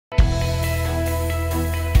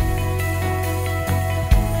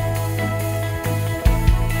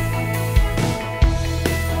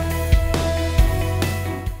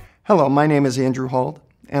Hello, my name is Andrew Hald,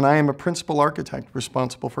 and I am a principal architect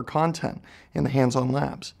responsible for content in the Hands-On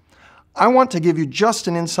Labs. I want to give you just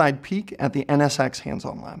an inside peek at the NSX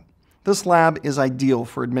Hands-On Lab. This lab is ideal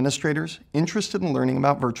for administrators interested in learning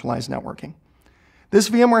about virtualized networking. This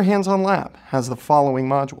VMware Hands-On Lab has the following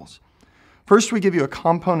modules. First, we give you a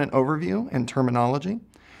component overview and terminology.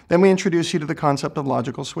 Then we introduce you to the concept of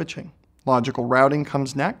logical switching. Logical routing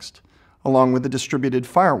comes next, along with the distributed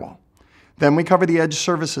firewall. Then we cover the Edge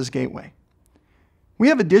Services Gateway. We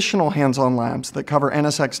have additional hands-on labs that cover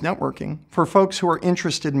NSX networking for folks who are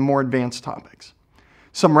interested in more advanced topics.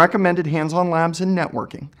 Some recommended hands-on labs in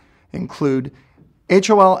networking include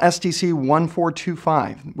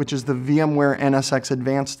HOL-SDC-1403, which is the VMware NSX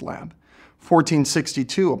Advanced Lab.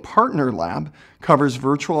 1462, a partner lab, covers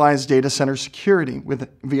virtualized data center security with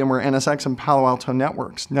VMware NSX and Palo Alto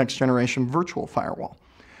Networks' next-generation virtual firewall.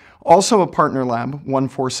 Also a partner lab,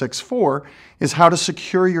 1464, is how to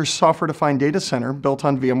secure your software-defined data center built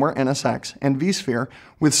on VMware NSX and vSphere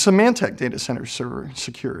with Symantec data center server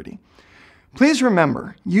security. Please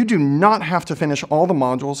remember, you do not have to finish all the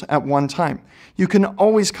modules at one time. You can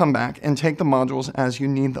always come back and take the modules as you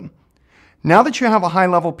need them. Now that you have a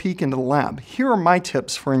high-level peek into the lab, here are my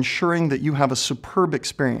tips for ensuring that you have a superb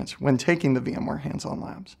experience when taking the VMware Hands-On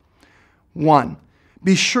Labs. 1.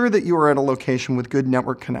 Be sure that you are at a location with good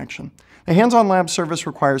network connection. The Hands-On Lab service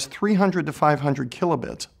requires 300 to 500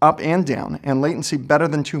 kilobits up and down and latency better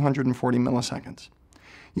than 240 milliseconds.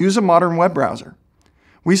 Use a modern web browser.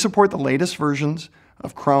 We support the latest versions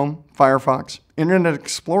of Chrome, Firefox, Internet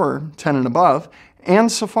Explorer 10 and above,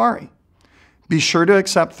 and Safari. Be sure to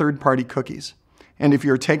accept third-party cookies. And if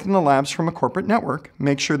you're taking the labs from a corporate network,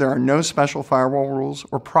 make sure there are no special firewall rules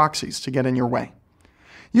or proxies to get in your way.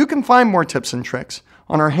 You can find more tips and tricks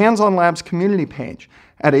on our Hands-On Labs community page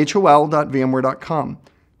at hol.vmware.com.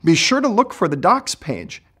 Be sure to look for the docs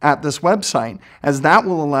page at this website, as that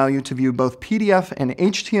will allow you to view both PDF and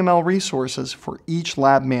HTML resources for each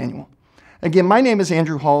lab manual. Again, my name is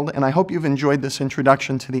Andrew Hald, and I hope you've enjoyed this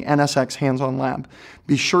introduction to the NSX Hands-On Lab.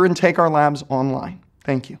 Be sure and take our labs online.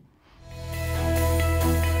 Thank you.